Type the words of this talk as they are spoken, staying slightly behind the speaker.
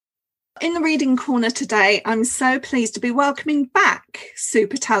In the Reading Corner today, I'm so pleased to be welcoming back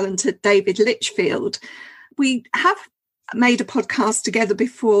super talented David Litchfield. We have made a podcast together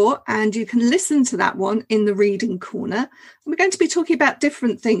before, and you can listen to that one in the Reading Corner. We're going to be talking about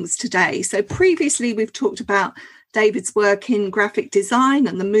different things today. So previously, we've talked about David's work in graphic design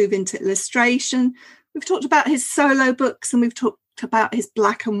and the move into illustration. We've talked about his solo books, and we've talked about his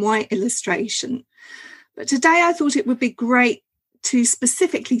black and white illustration. But today I thought it would be great to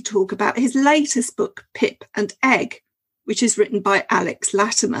specifically talk about his latest book, Pip and Egg, which is written by Alex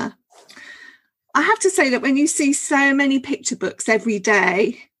Latimer. I have to say that when you see so many picture books every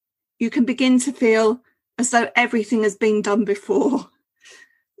day, you can begin to feel as though everything has been done before.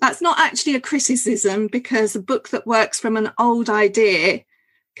 That's not actually a criticism, because a book that works from an old idea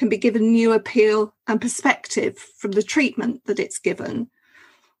can be given new appeal and perspective from the treatment that it's given.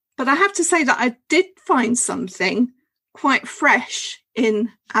 But I have to say that I did find something quite fresh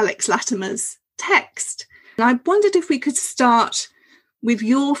in Alex Latimer's text. And I wondered if we could start with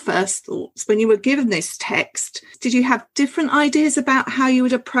your first thoughts when you were given this text. Did you have different ideas about how you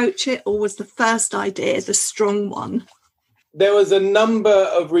would approach it, or was the first idea the strong one? There was a number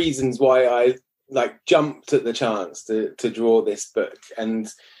of reasons why I jumped at the chance to draw this book. And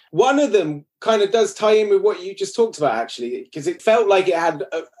one of them kind of does tie in with what you just talked about, actually, because it felt like it had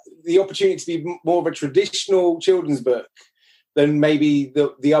the opportunity to be more of a traditional children's book than maybe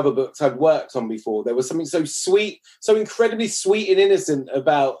the other books I'd worked on before. There was something so sweet, so incredibly sweet and innocent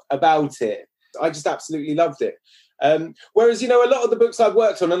about it. I just absolutely loved it. Whereas, a lot of the books I've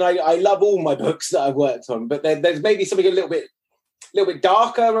worked on, and I love all my books that I've worked on, but there's maybe something a little bit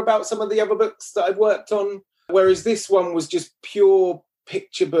darker about some of the other books that I've worked on. Whereas this one was just pure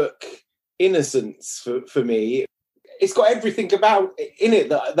picture book innocence for me. It's got everything about in it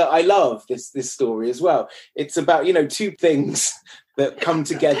that I love, this story as well. It's about, two things that come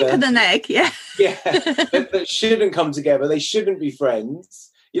together. Pip and an egg, yeah. Yeah, that shouldn't come together. They shouldn't be friends.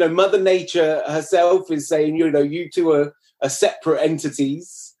 Mother Nature herself is saying, you two are separate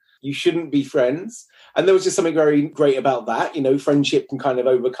entities. You shouldn't be friends. And there was just something very great about that. Friendship can kind of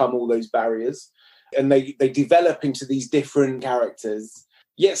overcome all those barriers. And they develop into these different characters,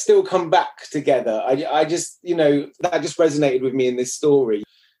 yet still come back together. I just, that just resonated with me in this story.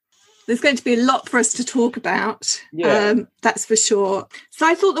 There's going to be a lot for us to talk about. Yeah. That's for sure. So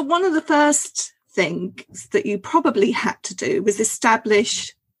I thought that one of the first things that you probably had to do was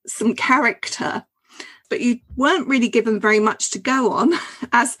establish some character, but you weren't really given very much to go on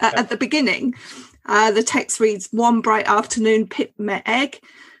at the beginning. The text reads, "One bright afternoon, Pip met Egg.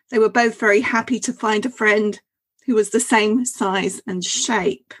 They were both very happy to find a friend who was the same size and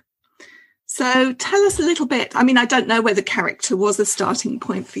shape." So tell us a little bit. I mean, I don't know whether character was a starting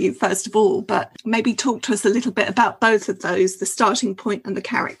point for you, first of all, but maybe talk to us a little bit about both of those, the starting point and the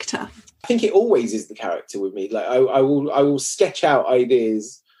character. I think it always is the character with me. I will sketch out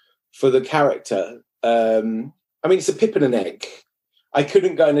ideas for the character. It's a Pip and an egg. I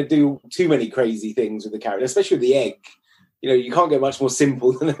couldn't go and do too many crazy things with the character, especially with the egg. You can't get much more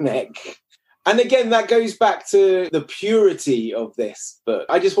simple than an egg. And again, that goes back to the purity of this book.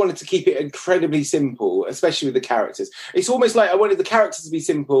 I just wanted to keep it incredibly simple, especially with the characters. It's almost like I wanted the characters to be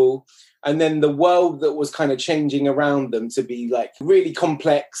simple, and then the world that was kind of changing around them to be really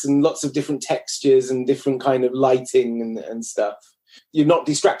complex and lots of different textures and different kind of lighting and stuff. You're not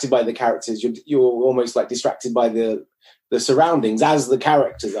distracted by the characters. You're almost distracted by the surroundings, as the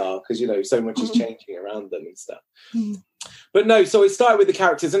characters are, because so much is changing around them and stuff. But no, so it started with the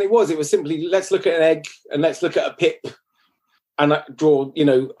characters, and it was simply, let's look at an egg and let's look at a Pip and draw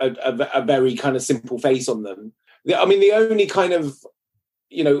a very kind of simple face on them. The only kind of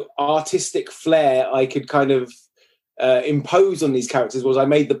artistic flair I could kind of impose on these characters was I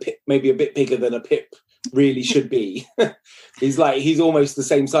made the Pip maybe a bit bigger than a Pip really should be. He's almost the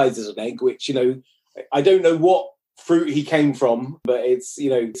same size as an egg, which I don't know what fruit he came from, but it's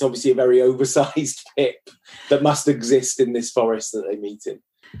obviously a very oversized Pip that must exist in this forest that they meet in.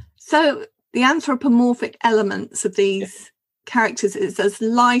 So the anthropomorphic elements of these characters is as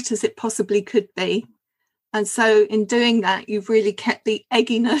light as it possibly could be, and so in doing that you've really kept the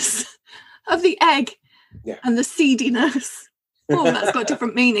egginess of the egg and the seediness. That's got a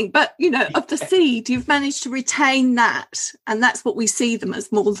different meaning, but of the seed, you've managed to retain that, and that's what we see them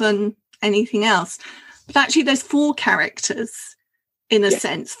as more than anything else. But actually there's four characters in a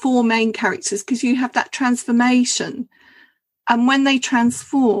sense, four main characters, because you have that transformation, and when they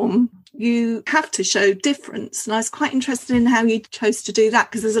transform you have to show difference, and I was quite interested in how you chose to do that,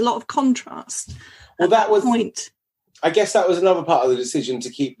 because there's a lot of contrast. Well, that was point. I guess that was another part of the decision to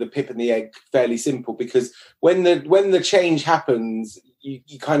keep the Pip and the egg fairly simple, because when the change happens,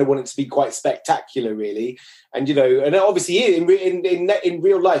 you kind of want it to be quite spectacular, really. And, you know, and obviously in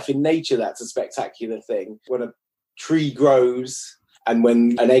real life, in nature, that's a spectacular thing. When a tree grows and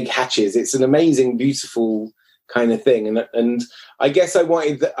when an egg hatches, it's an amazing, beautiful kind of thing. And I guess I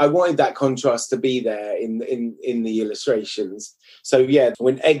wanted that contrast to be there in the illustrations. So yeah,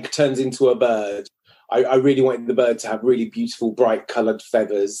 when egg turns into a bird, I really wanted the bird to have really beautiful, bright coloured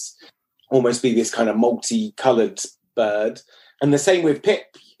feathers, almost be this kind of multi-coloured bird. And the same with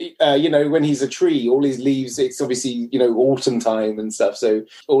Pip, you know, when he's a tree, all his leaves, it's obviously, you know, autumn time and stuff. So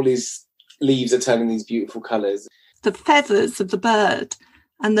all his leaves are turning these beautiful colours. The feathers of the bird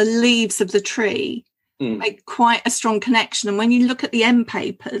and the leaves of the tree make quite a strong connection. And when you look at the end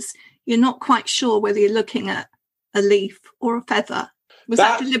papers, you're not quite sure whether you're looking at a leaf or a feather. Was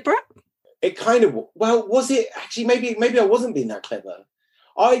that deliberate? It kind of, well, was it actually? Maybe I wasn't being that clever.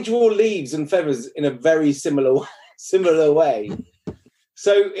 I draw leaves and feathers in a very similar way.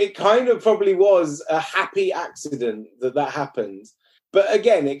 So it kind of probably was a happy accident that happened. But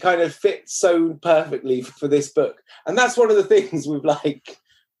again, it kind of fits so perfectly for this book. And that's one of the things with like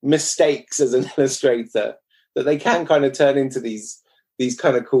mistakes as an illustrator, that they can kind of turn into these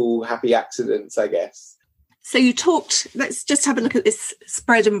kind of cool, happy accidents, I guess. So you talked, let's just have a look at this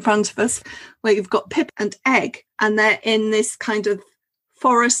spread in front of us where you've got Pip and Egg, and they're in this kind of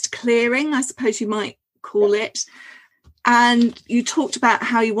forest clearing, I suppose you might call it. And you talked about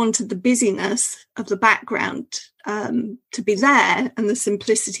how you wanted the busyness of the background to be there and the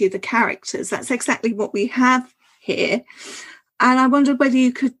simplicity of the characters. That's exactly what we have here. And I wondered whether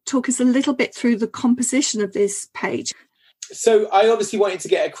you could talk us a little bit through the composition of this page. So I obviously wanted to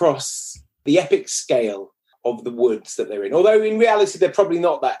get across the epic scale of the woods that they're in. Although in reality, they're probably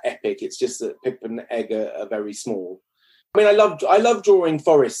not that epic. It's just that Pip and Egg are very small. I mean, I love drawing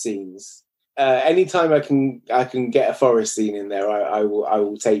forest scenes. Anytime I can get a forest scene in there, I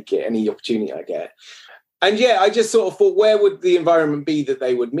will take it, any opportunity I get. And yeah, I just sort of thought, where would the environment be that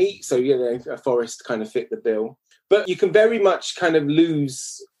they would meet? So, you know, a forest kind of fit the bill. But you can very much kind of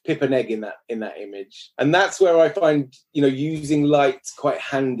lose Pip and Egg in that image. And that's where I find, you know, using light quite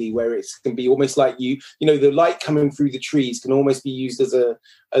handy, where it can be almost like you know, the light coming through the trees can almost be used as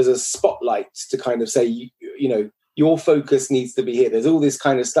a spotlight to kind of say, you know, your focus needs to be here. There's all this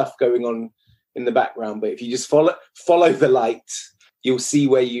kind of stuff going on in the background, but if you just follow the light, you'll see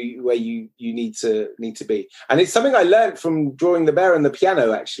where you need to be. And it's something I learned from drawing the bear and the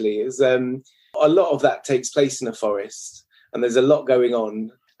piano, actually, is a lot of that takes place in a forest and there's a lot going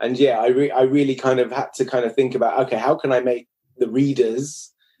on. And yeah, I really kind of had to kind of think about, okay, how can I make the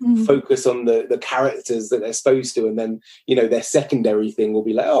readers focus on the characters that they're supposed to, and then, you know, their secondary thing will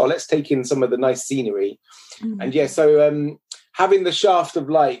be like, oh, let's take in some of the nice scenery. And yeah, so having the shaft of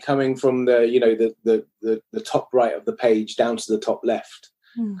light coming from the, you know, the top right of the page down to the top left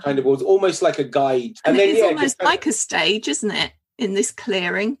kind of was almost like a guide. And then, it's almost like a stage, isn't it, in this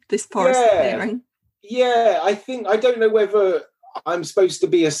clearing, this forest clearing? Yeah, I don't know whether I'm supposed to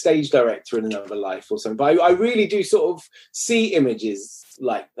be a stage director in another life or something, but I really do sort of see images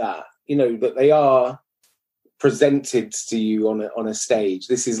like that, you know, that they are presented to you on a stage.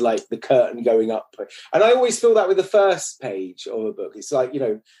 This is like the curtain going up. And I always feel that with the first page of a book. It's like, you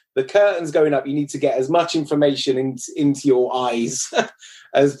know, the curtain's going up. You need to get as much information into your eyes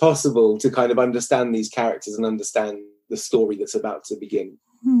as possible to kind of understand these characters and understand the story that's about to begin.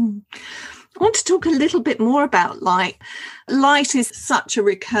 I want to talk a little bit more about light. Light is such a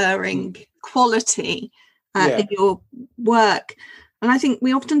recurring quality in your work. And I think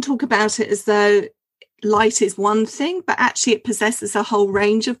we often talk about it as though light is one thing, but actually it possesses a whole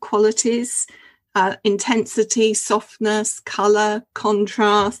range of qualities: intensity, softness, colour,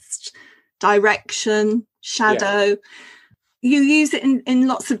 contrast, direction, shadow. You use it in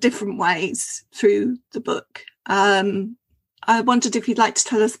lots of different ways through the book. I wondered if you'd like to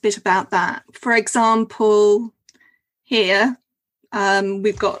tell us a bit about that. For example, here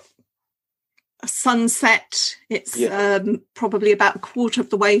we've got a sunset. It's probably about a quarter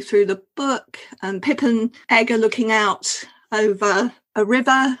of the way through the book. Pip and Egg are looking out over a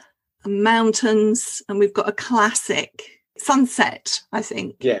river and mountains, and we've got a classic sunset, I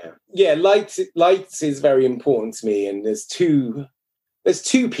think. Yeah, light is very important to me, and there's two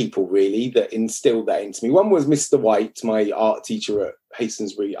people really that instilled that into me. One was Mr. White, my art teacher at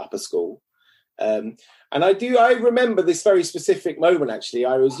Hastonsbury Upper School. And I remember this very specific moment, actually.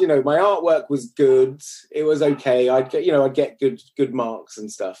 I was, you know, my artwork was good. It was okay. I'd get good marks and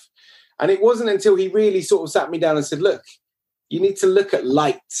stuff. And it wasn't until he really sort of sat me down and said, look, you need to look at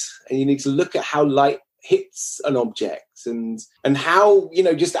light, and you need to look at how light hits an object, and how, you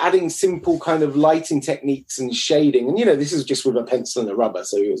know, just adding simple kind of lighting techniques and shading. And, you know, this is just with a pencil and a rubber,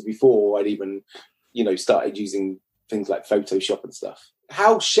 so it was before I'd even, you know, started using things like Photoshop and stuff.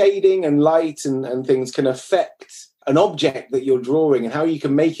 How shading and light and things can affect an object that you're drawing, and how you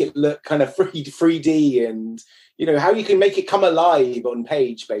can make it look kind of 3D, and, you know, how you can make it come alive on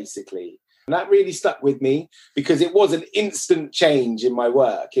page, basically. And that really stuck with me, because it was an instant change in my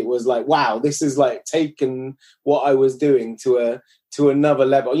work. It was like, wow, this is like taken what I was doing to another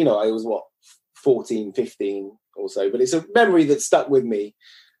level. You know, I was 14, 15 or so, but it's a memory that stuck with me.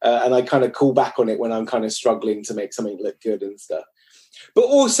 And I kind of call back on it when I'm kind of struggling to make something look good and stuff. But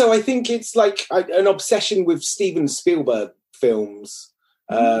also, I think it's like an obsession with Steven Spielberg films.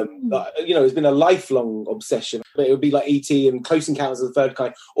 You know, it's been a lifelong obsession. But it would be like E.T. and Close Encounters of the Third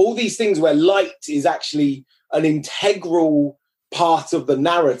Kind. All these things where light is actually an integral part of the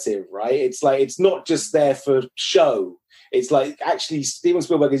narrative, right? It's like, it's not just there for show. It's like, actually, Steven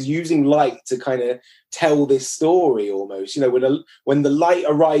Spielberg is using light to kind of tell this story almost. You know, when the light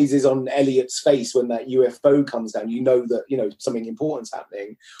arises on Elliot's face when that UFO comes down, you know that, you know, something important's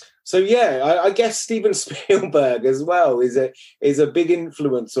happening. So yeah, I guess Steven Spielberg as well is a big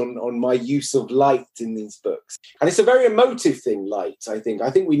influence on my use of light in these books. And it's a very emotive thing, light, I think.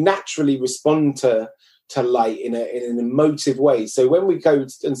 I think we naturally respond to light in an emotive way. So when we go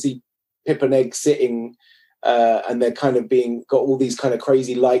and see Pip and Egg sitting and they're kind of got all these kind of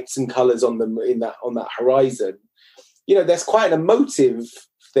crazy lights and colours on them on that horizon, you know, there's quite an emotive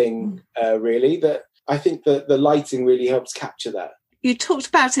thing, really, that I think that the lighting really helps capture that. You talked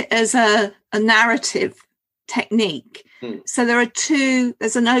about it as a narrative technique. So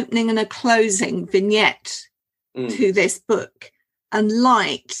there's an opening and a closing vignette to this book, and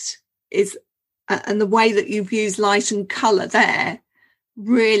light is, and the way that you've used light and colour there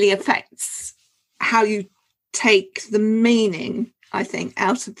really affects how you take the meaning, I think,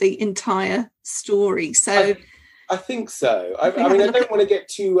 out of the entire story. So I think so. I mean, I don't want to get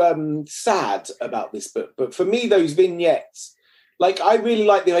too sad about this book, but for me, those vignettes, like, I really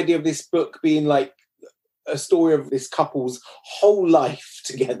like the idea of this book being like a story of this couple's whole life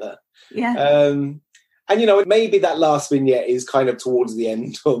together. Yeah. And, you know, maybe that last vignette is kind of towards the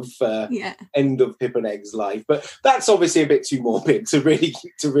end of Pip and Egg's life, but that's obviously a bit too morbid to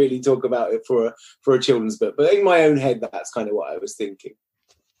really talk about it for a children's book. But in my own head, that's kind of what I was thinking.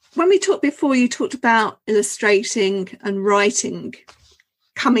 When we talked before, you talked about illustrating and writing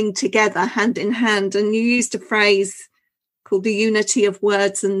coming together hand in hand, and you used a phrase called the unity of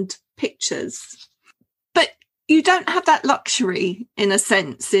words and pictures. But you don't have that luxury, in a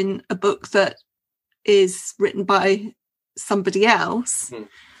sense, in a book that is written by somebody else,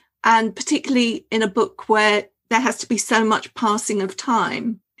 and particularly in a book where there has to be so much passing of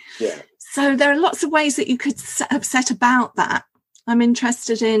time. Yeah. So there are lots of ways that you could have set about that. I'm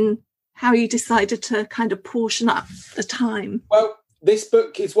interested in how you decided to kind of portion up the time. Well, this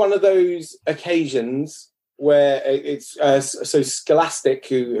book is one of those occasions where it's so Scholastic,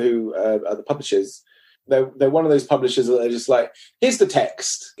 who are the publishers, they're one of those publishers that are just like, here's the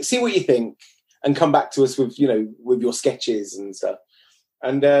text, see what you think, and come back to us with, you know, with your sketches and stuff.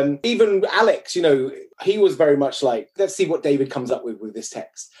 And even Alex, you know, he was very much like, let's see what David comes up with this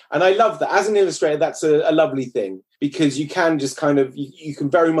text. And I love that. As an illustrator, that's a lovely thing, because you can just kind of, you can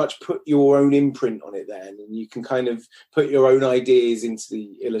very much put your own imprint on it then, and you can kind of put your own ideas into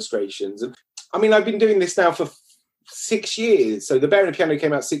the illustrations. And I mean, I've been doing this now for 6 years. So The Bear and the Piano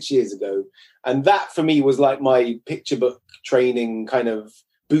came out 6 years ago. And that for me was like my picture book training kind of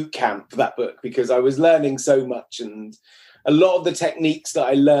boot camp, that book, because I was learning so much. And a lot of the techniques that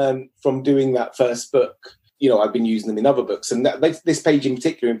I learned from doing that first book, you know, I've been using them in other books. And this page in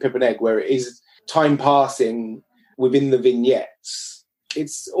particular in Pip and Egg, where it is time passing within the vignettes,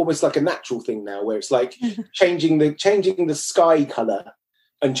 it's almost like a natural thing now, where it's like changing the sky colour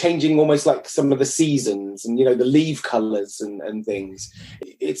and changing almost like some of the seasons and, you know, the leaf colours and things.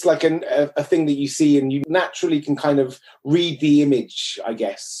 It's like a thing that you see, and you naturally can kind of read the image, I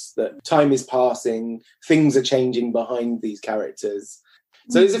guess, that time is passing, things are changing behind these characters.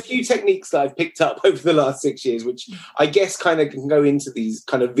 So there's a few techniques that I've picked up over the last 6 years, which I guess kind of can go into these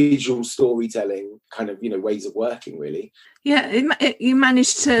kind of visual storytelling kind of, you know, ways of working, really. Yeah, you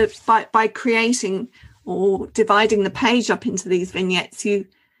managed to, by creating or dividing the page up into these vignettes,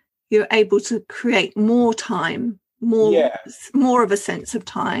 you're able to create more time, more of a sense of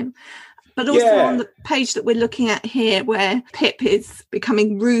time. But also on the page that we're looking at here, where Pip is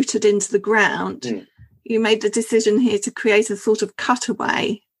becoming rooted into the ground, you made the decision here to create a sort of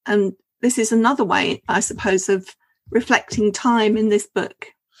cutaway. And this is another way, I suppose, of reflecting time in this book.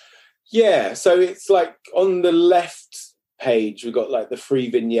 Yeah, so it's like on the left page, we've got like the 3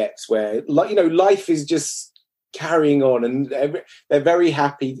 vignettes where, like, you know, life is just carrying on, and they're very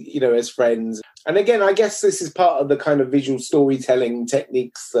happy, you know, as friends. And again, I guess this is part of the kind of visual storytelling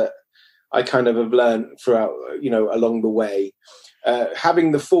techniques that I kind of have learned throughout, you know, along the way.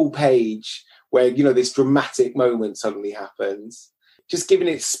 Having the full page where, you know, this dramatic moment suddenly happens, just giving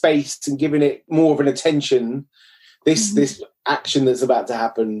it space and giving it more of an attention. This action that's about to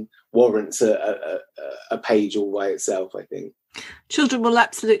happen warrants a page all by itself, I think. Children will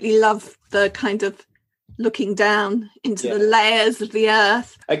absolutely love the kind of looking down into the layers of the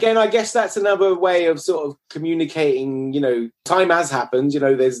earth. Again, I guess that's another way of sort of communicating, you know, time has happened, you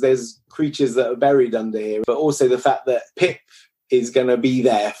know, there's creatures that are buried under here, but also the fact that Pip is going to be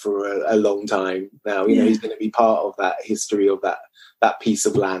there for a long time now. You know, he's going to be part of that history of that piece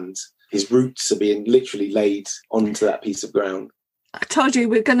of land. His roots are being literally laid onto that piece of ground. I told you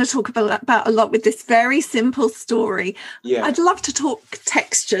we're going to talk about a lot with this very simple story. Yeah. I'd love to talk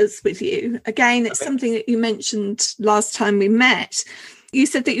textures with you. Again, it's something that you mentioned last time we met. You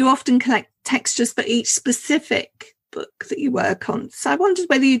said that you often collect textures for each specific book that you work on. So I wondered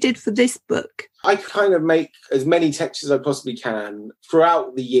whether you did for this book. I kind of make as many textures as I possibly can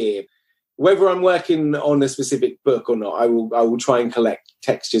throughout the year. Whether I'm working on a specific book or not, I will try and collect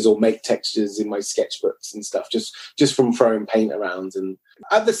textures or make textures in my sketchbooks and stuff, just from throwing paint around. And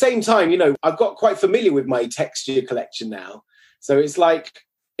at the same time, you know, I've got quite familiar with my texture collection now. So it's like,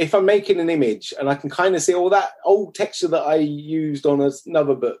 if I'm making an image and I can kind of see all that old texture that I used on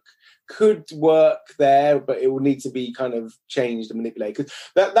another book could work there, but it will need to be kind of changed and manipulated. Because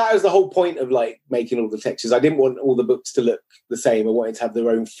that was the whole point of like making all the textures. I didn't want all the books to look the same. I wanted to have their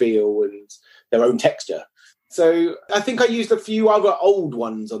own feel and their own texture. So I think I used a few other old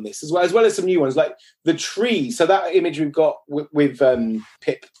ones on this as well as some new ones, like the tree. So that image we've got with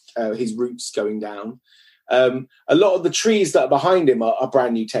Pip, his roots going down. A lot of the trees that are behind him are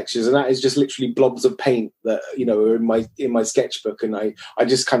brand new textures, and that is just literally blobs of paint that, you know, are in my sketchbook, and I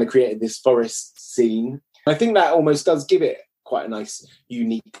just kind of created this forest scene. I think that almost does give it quite a nice,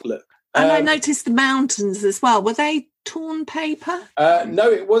 unique look. And I noticed the mountains as well. Were they torn paper? No,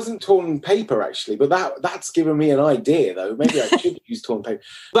 it wasn't torn paper actually, but that's given me an idea though. Maybe I should use torn paper.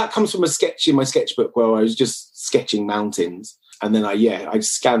 That comes from a sketch in my sketchbook where I was just sketching mountains, and then I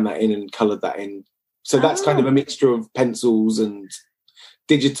scanned that in and coloured that in. So that's kind of a mixture of pencils and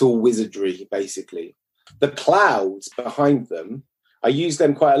digital wizardry, basically. The clouds behind them, I use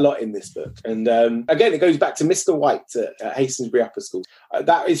them quite a lot in this book. And again, it goes back to Mr. White at Hastonsbury Upper School.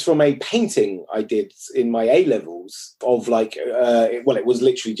 That is from a painting I did in my A-levels of like, it was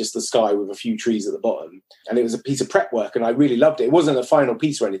literally just the sky with a few trees at the bottom. And it was a piece of prep work, and I really loved it. It wasn't a final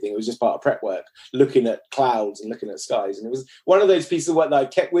piece or anything. It was just part of prep work, looking at clouds and looking at skies. And it was one of those pieces of work that I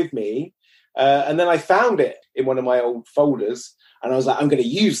kept with me. And then I found it in one of my old folders, and I was like, I'm going to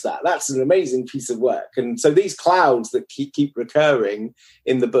use that. That's an amazing piece of work. And so these clouds that keep recurring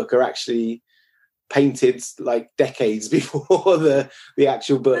in the book are actually painted like decades before the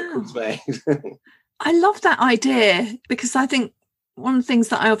actual book was made. I love that idea, because I think one of the things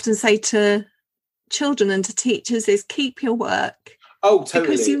that I often say to children and to teachers is keep your work. Oh, totally.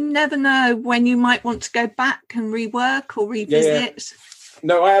 Because you never know when you might want to go back and rework or revisit. Yeah.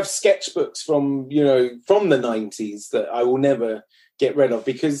 No, I have sketchbooks from the 90s that I will never get rid of,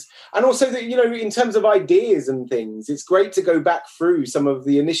 because, and also that, you know, in terms of ideas and things, it's great to go back through some of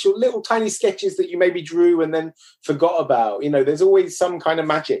the initial little tiny sketches that you maybe drew and then forgot about. You know, there's always some kind of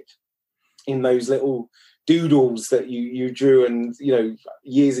magic in those little doodles that you drew, and, you know,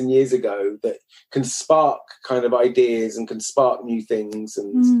 years and years ago, that can spark kind of ideas and can spark new things.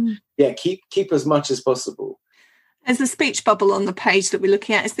 And keep as much as possible. There's a speech bubble on the page that we're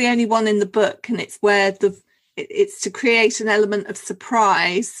looking at. It's the only one in the book, and it's where it's to create an element of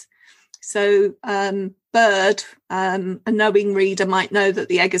surprise. So bird, a knowing reader might know that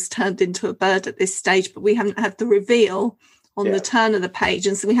the egg has turned into a bird at this stage, but we haven't had the reveal on the turn of the page.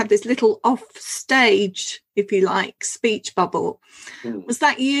 And so we have this little off stage, if you like, speech bubble. Was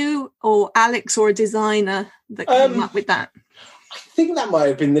that you or Alex or a designer that came up with that? I think that might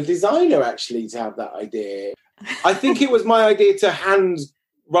have been the designer, actually, to have that idea. I think it was my idea to hand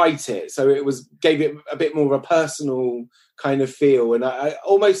write it, so gave it a bit more of a personal kind of feel, and I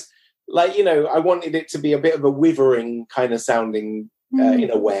almost, like, you know, I wanted it to be a bit of a withering kind of sounding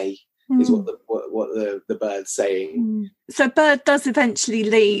in a way, is what the bird's saying. So bird does eventually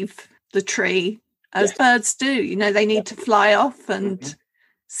leave the tree, as birds do. You know, they need to fly off and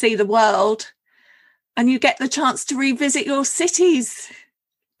see the world, and you get the chance to revisit your cities.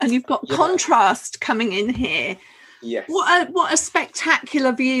 And you've got contrast coming in here. Yes. What a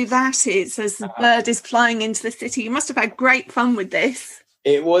spectacular view that is as the bird is flying into the city. You must have had great fun with this.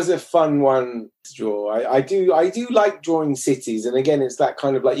 It was a fun one to draw. I do like drawing cities, and again, it's that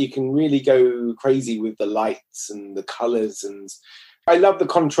kind of like you can really go crazy with the lights and the colours, and I love the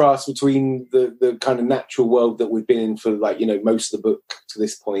contrast between the kind of natural world that we've been in for like, you know, most of the book to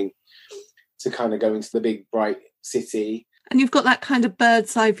this point, to kind of go into the big bright city. And you've got that kind of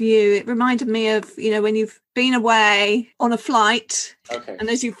bird's eye view. It reminded me of, you know, when you've been away on a flight, and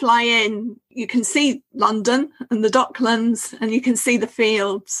as you fly in, you can see London and the Docklands, and you can see the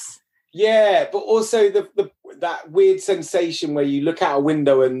fields. Yeah, but also that weird sensation where you look out a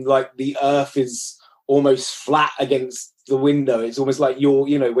window and like the earth is almost flat against the window. It's almost like you're,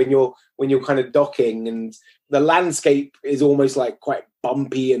 you know, when you're kind of docking, and the landscape is almost like quite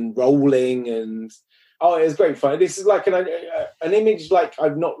bumpy and rolling, and it was great fun. This is like an image like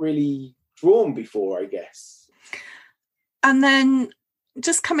I've not really drawn before, I guess. And then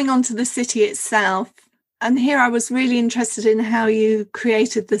just coming on to the city itself, and here I was really interested in how you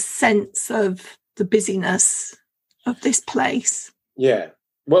created the sense of the busyness of this place. Yeah.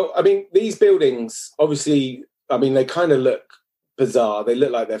 Well, I mean, these buildings, obviously, I mean, they kind of look bizarre. They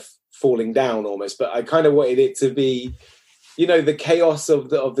look like they're falling down almost, but I kind of wanted it to be, you know, the chaos of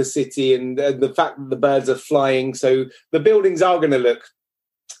the city, and the fact that the birds are flying. So the buildings are going to look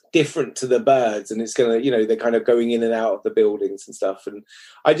different to the birds, and it's going to, you know, they're kind of going in and out of the buildings and stuff. And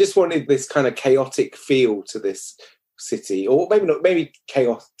I just wanted this kind of chaotic feel to this city, or maybe not, maybe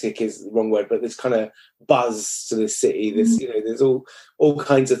chaotic is the wrong word, but this kind of buzz to this city. This, you know, there's all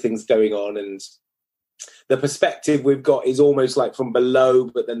kinds of things going on, and the perspective we've got is almost like from below,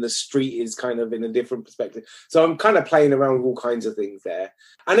 but then the street is kind of in a different perspective. So I'm kind of playing around with all kinds of things there.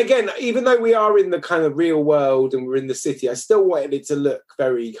 And again, even though we are in the kind of real world and we're in the city, I still wanted it to look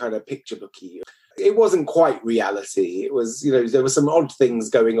very kind of picture booky. It wasn't quite reality. It was, you know, there were some odd things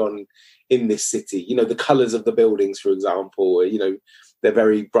going on in this city. You know, the colours of the buildings, for example, you know, they're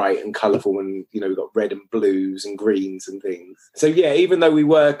very bright and colourful, and, you know, we've got red and blues and greens and things. So, yeah, even though we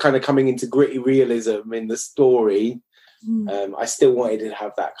were kind of coming into gritty realism in the story, I still wanted to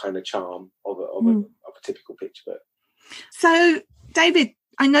have that kind of charm of a typical picture book. So, David,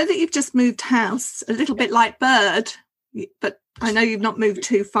 I know that you've just moved house, a little bit like Bird, but I know you've not moved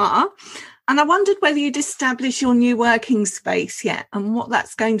too far. And I wondered whether you'd established your new working space yet and what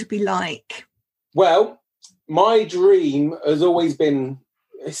that's going to be like. Well, my dream has always been,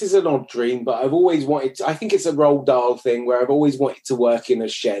 this is an odd dream, but I've always wanted to, I think it's a Roald Dahl thing, where I've always wanted to work in a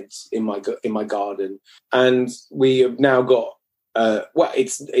shed in my garden. And we have now got,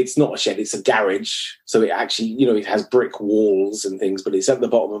 it's not a shed, it's a garage. So it actually, you know, it has brick walls and things, but it's at the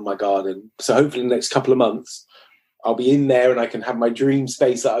bottom of my garden. So hopefully in the next couple of months, I'll be in there and I can have my dream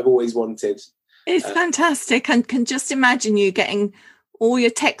space that I've always wanted. It's fantastic. And can just imagine you getting all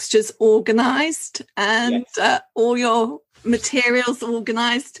your textures organised and all your materials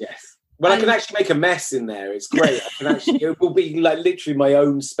organised. Yes. Well, I can actually make a mess in there. It's great. I can actually, it will be like literally my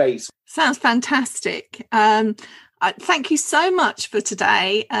own space. Sounds fantastic. Thank you so much for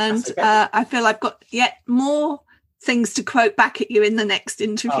today. And okay. I feel I've got yet more things to quote back at you in the next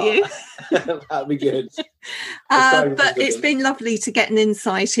interview. That'd be good. But it's been lovely to get an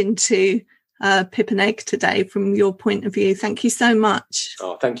insight into Pip and Egg today from your point of view. Thank you so much.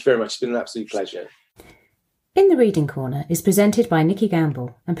 Oh, thank you very much. It's been an absolute pleasure. In the Reading Corner is presented by Nikki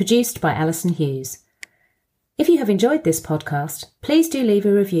Gamble and produced by Alison Hughes. If you have enjoyed this podcast, please do leave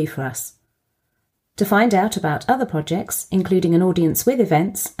a review for us. To find out about other projects, including an audience with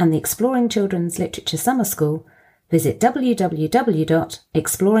events and the Exploring Children's Literature Summer School, visit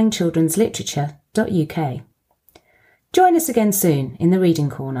www.exploringchildrensliterature.uk. Join us again soon in the Reading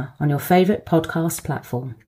Corner on your favourite podcast platform.